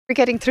We're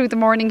getting through the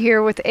morning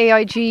here with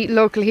AIG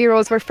Local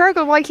Heroes, where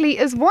Fergal Whitely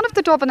is one of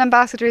the Dublin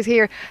ambassadors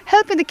here,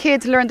 helping the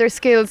kids learn their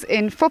skills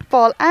in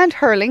football and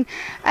hurling.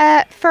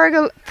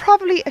 Fergal,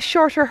 probably a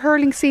shorter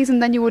hurling season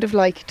than you would have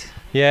liked.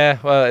 Yeah,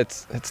 well,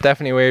 it's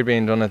definitely weird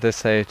being done at this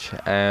stage.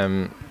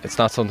 It's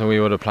not something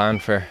we would have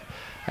planned for.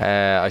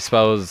 I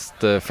suppose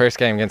the first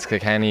game against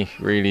Kilkenny,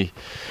 really,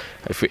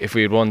 if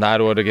we had won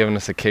that, it would have given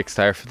us a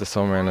kickstart for the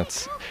summer, and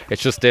it's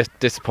just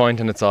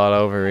disappointing it's all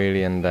over,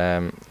 really,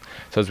 and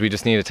so we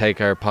just need to take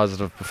our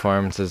positive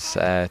performances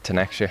to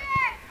next year.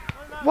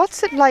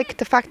 What's it like,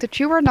 the fact that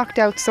you were knocked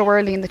out so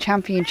early in the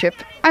championship,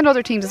 and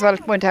other teams as well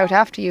went out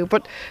after you,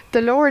 but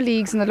the lower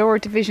leagues and the lower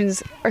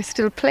divisions are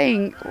still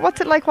playing? What's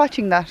it like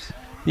watching that?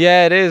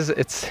 Yeah, it is.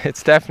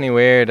 It's definitely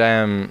weird.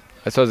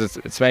 I suppose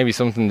it's maybe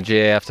something the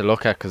GA have to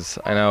look at, because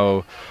I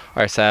know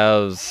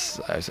ourselves,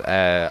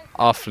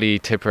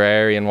 Offaly,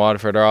 Tipperary and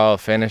Waterford are all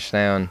finished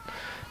now, and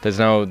there's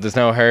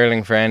no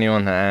hurling for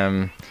anyone.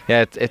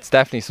 Yeah, it's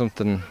definitely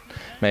something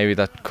maybe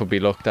that could be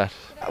looked at.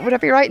 Would I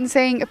be right in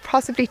saying it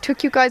possibly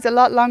took you guys a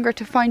lot longer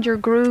to find your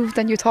groove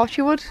than you thought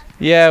you would?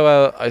 Yeah,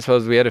 well, I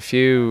suppose we had a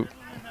few.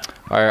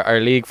 Our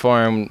league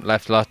form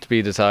left a lot to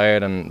be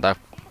desired, and that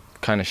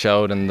kind of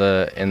showed in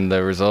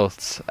the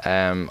results.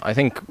 I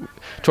think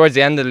towards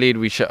the end of the league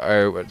we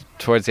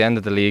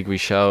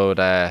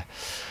showed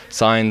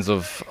signs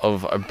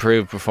of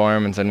improved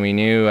performance, and we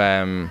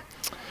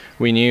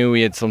knew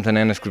we had something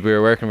in us because we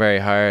were working very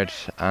hard,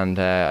 and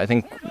I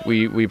think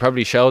we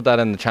probably showed that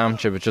in the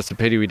championship. It's just a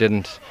pity we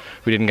didn't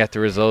get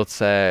the results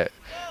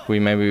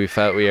we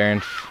felt we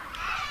earned.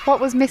 What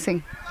was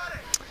missing?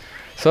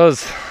 So it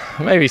was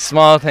maybe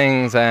small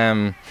things,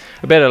 a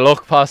bit of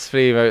luck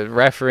possibly,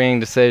 refereeing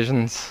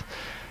decisions,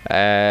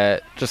 I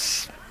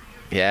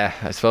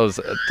suppose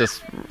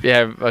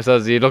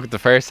you look at the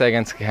first day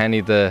against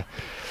Kilkenny, the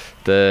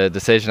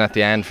decision at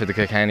the end for the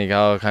Kilkenny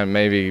goal kind of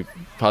maybe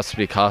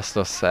possibly cost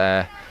us,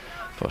 but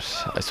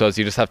I suppose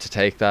you just have to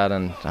take that,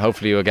 and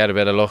hopefully you'll get a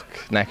bit of luck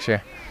next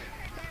year.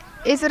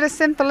 Is it as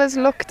simple as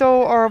luck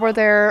though, or were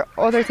there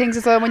other things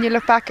as well when you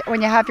look back,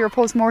 when you have your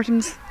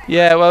post-mortems?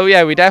 Yeah, well,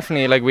 yeah, we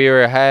definitely, we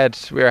were ahead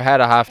at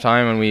half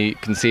time and we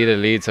conceded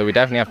a lead, so we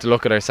definitely have to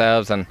look at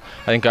ourselves, and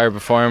I think our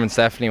performance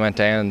definitely went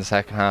down in the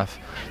second half.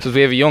 So we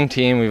have a young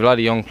team, we have a lot of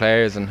young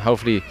players, and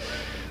hopefully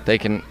they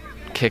can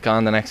kick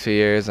on the next few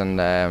years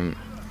and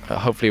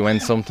hopefully win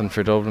something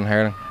for Dublin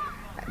hurling.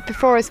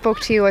 Before I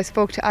spoke to you, I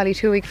spoke to Ali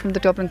Tuig from the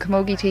Dublin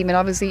Camogie team, and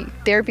obviously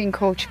they're being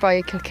coached by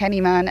a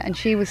Kilkenny man, and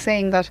she was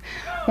saying that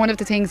one of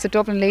the things the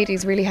Dublin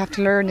ladies really have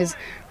to learn is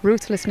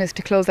ruthlessness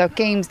to close out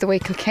games, the way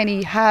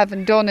Kilkenny have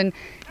and done, and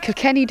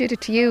Kilkenny did it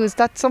to you. Is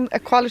that a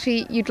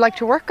quality you'd like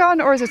to work on,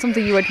 or is it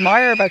something you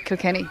admire about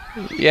Kilkenny?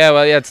 Yeah,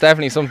 well, yeah, it's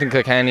definitely something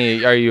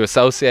Kilkenny, or you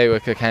associate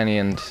with Kilkenny,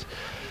 and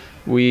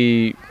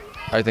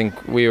I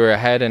think we were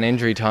ahead in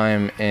injury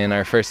time in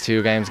our first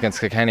two games against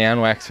Kilkenny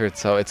and Wexford,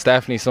 so it's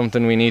definitely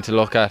something we need to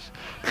look at,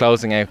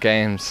 closing out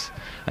games.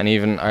 And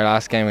even our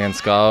last game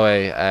against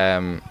Galway,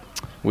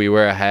 we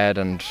were ahead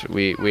and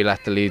we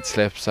let the lead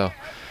slip, so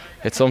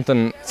it's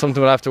something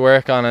we'll have to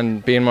work on,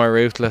 and being more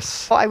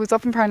ruthless. I was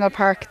up in Parnell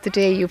Park the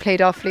day you played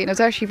Offaly, and I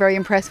was actually very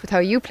impressed with how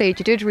you played.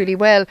 You did really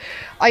well.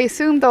 I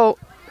assume though,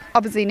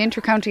 obviously an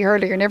inter-county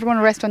hurler, you're never going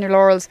to rest on your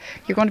laurels.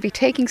 You're going to be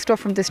taking stuff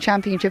from this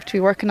championship to be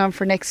working on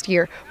for next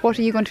year. What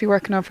are you going to be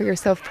working on for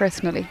yourself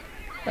personally?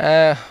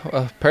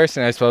 Well,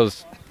 personally, I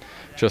suppose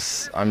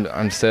just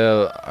I'm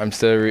still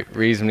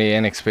reasonably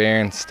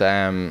inexperienced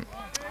as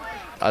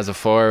a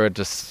forward.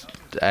 Just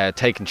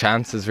taking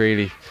chances,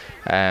 really,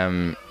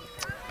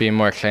 being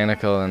more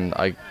clinical, and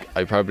I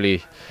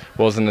probably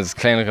wasn't as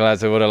clinical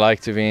as I would have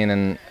liked to be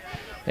in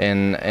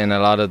a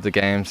lot of the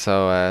games,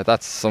 so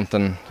that's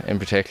something in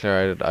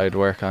particular I'd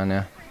work on.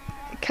 Yeah.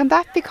 Can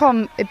that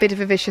become a bit of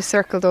a vicious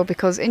circle though,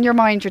 because in your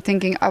mind you're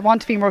thinking, I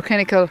want to be more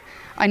clinical,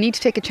 I need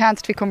to take a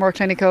chance to become more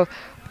clinical,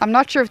 I'm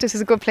not sure if this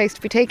is a good place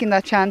to be taking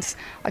that chance,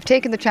 I've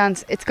taken the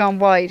chance, it's gone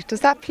wide. Does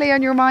that play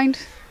on your mind?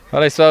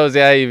 Well, I suppose,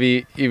 yeah,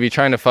 you'd be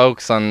trying to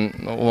focus on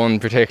one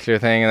particular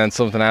thing and then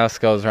something else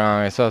goes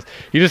wrong. I suppose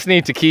you just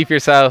need to keep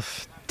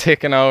yourself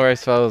ticking over, I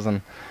suppose,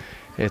 and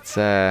it's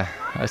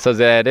I suppose,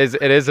 yeah, it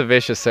is a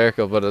vicious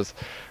circle, but as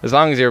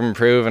long as you're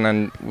improving,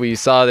 and we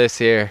saw this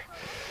year,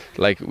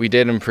 we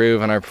did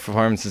improve and our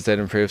performances did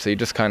improve, so you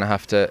just kind of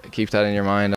have to keep that in your mind.